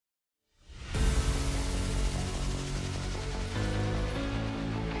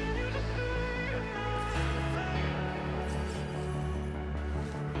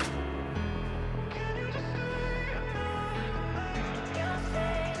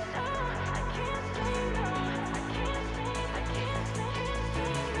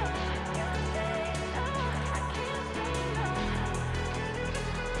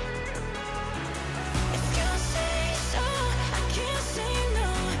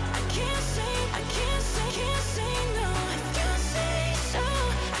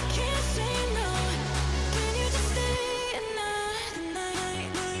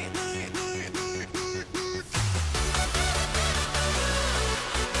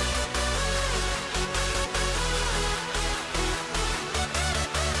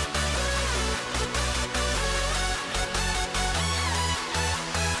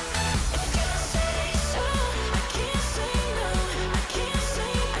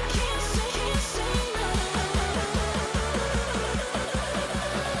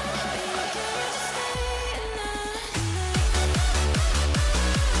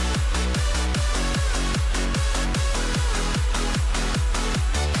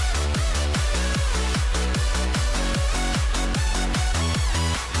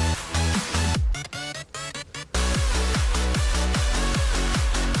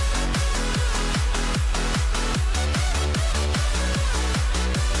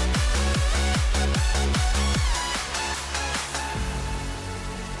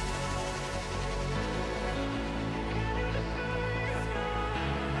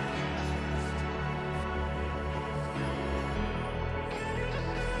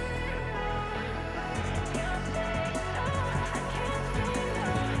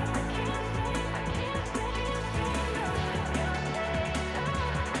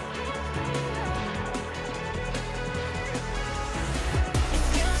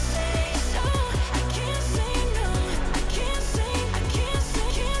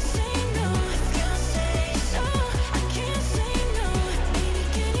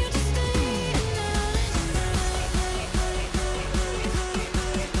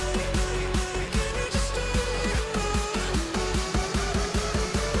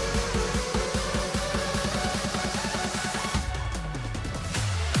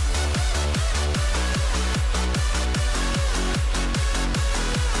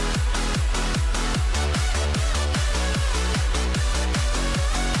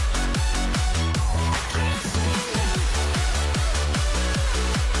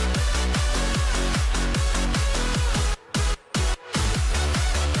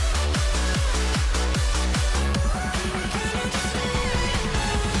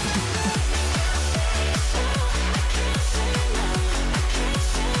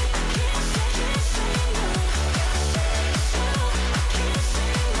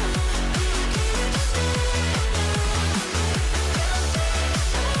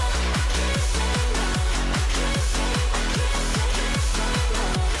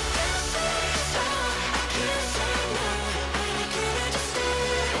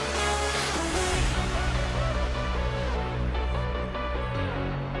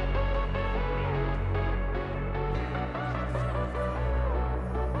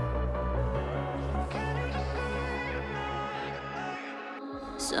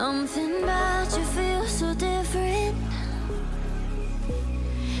Something about you feels so different.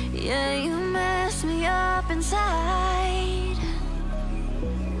 Yeah, you mess me up inside.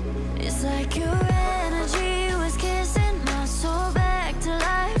 It's like your energy was kissing my soul back to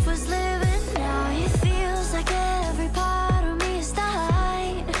life, was living. Now it feels like every part of me is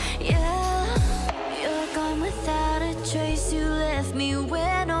died. Yeah, you're gone without a trace. You left me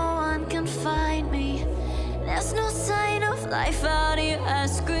where no one can find me. There's no sign of life out here. I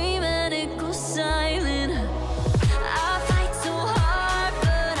scream and it goes silent. I fight so hard,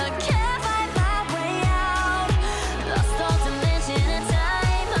 but I can't fight my way out. Lost all dimension and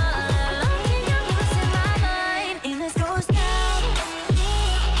time. I'm losing my mind in this ghost town.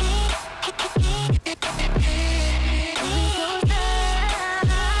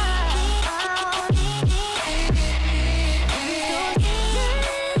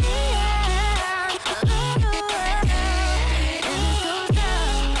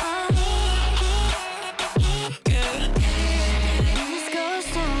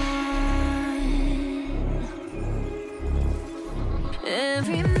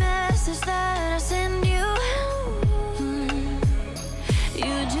 Every message that I send you,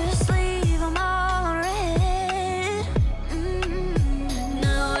 you just leave them all unread.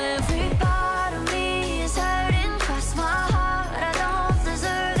 Now every part of me is hurting. Cross my heart, I don't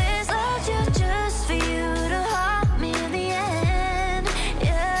deserve this. Loved you just for you to haunt me in the end.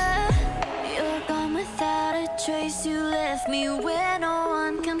 Yeah, you're gone without a trace. You left me where no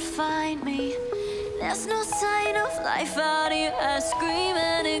one can find me. There's no sign of life out here. I scream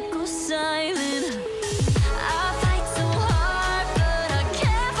and it goes silent. I fight so hard, but I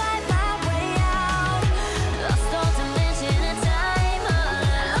can't fight my way out. Lost all dimension and time. I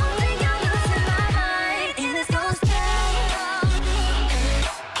don't think I'm losing my mind in this ghost town.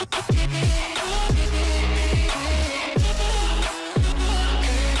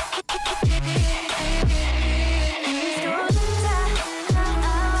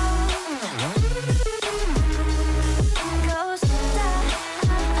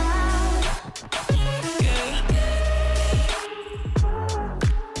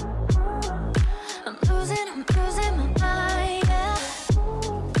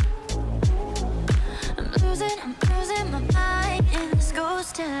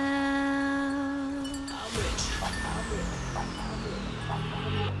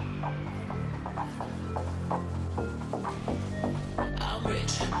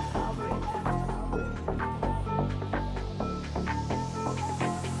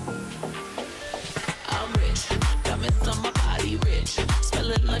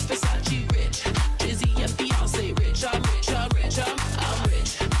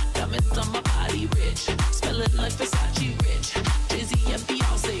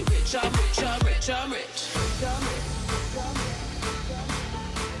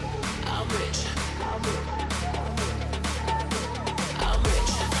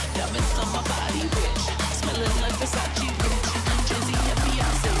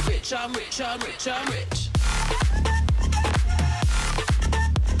 I'm rich, I'm rich, I'm rich. Hey.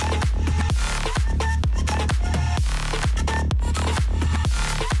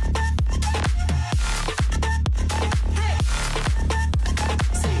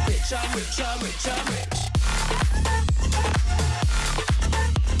 Say rich, I'm rich, I'm rich, I'm rich.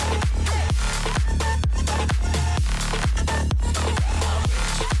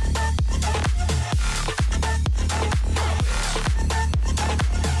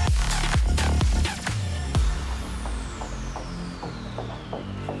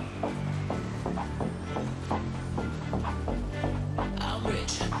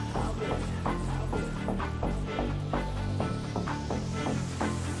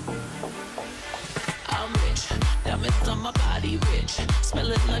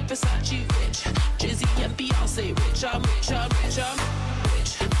 Smelling like Versace rich. Jay-Z and Beyonce rich. I'm rich, I'm rich, I'm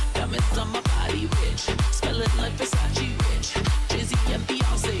rich. Diamonds on my body rich. Smelling like Versace rich. Jay-Z and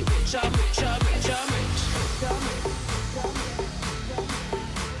Beyonce rich. I'm rich, I'm rich, I'm rich.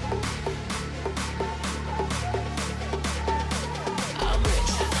 I'm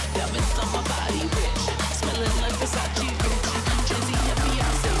rich. Diamonds on my body rich. Smelling like Versace rich. Jay-Z and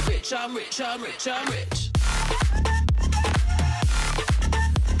Beyonce rich. I'm rich, I'm rich, I'm rich.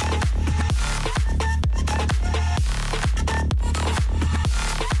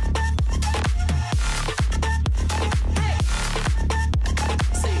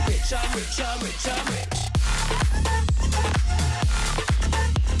 I'm rich, I'm rich, I'm rich.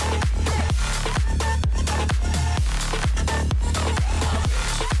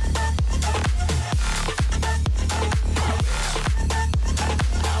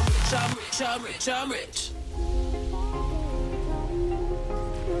 I'm rich, I'm rich, I'm rich.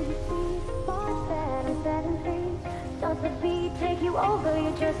 you over,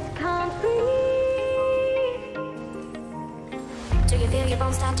 you just can't breathe. Do you feel your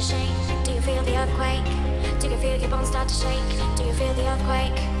bones start to shake? Do you feel the earthquake? Do you feel your bones start to shake? Do you feel the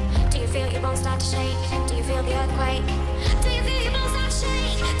earthquake? Do you feel your bones start to shake? Do you feel the earthquake? Do you feel your bones start to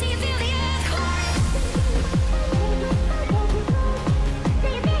shake? Do you feel the earthquake?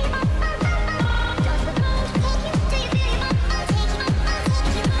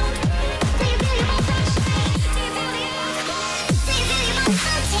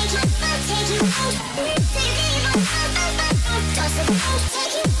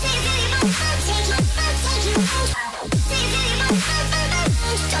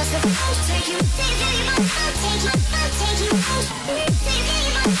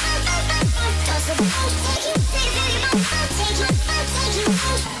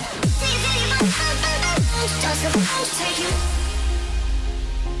 Take you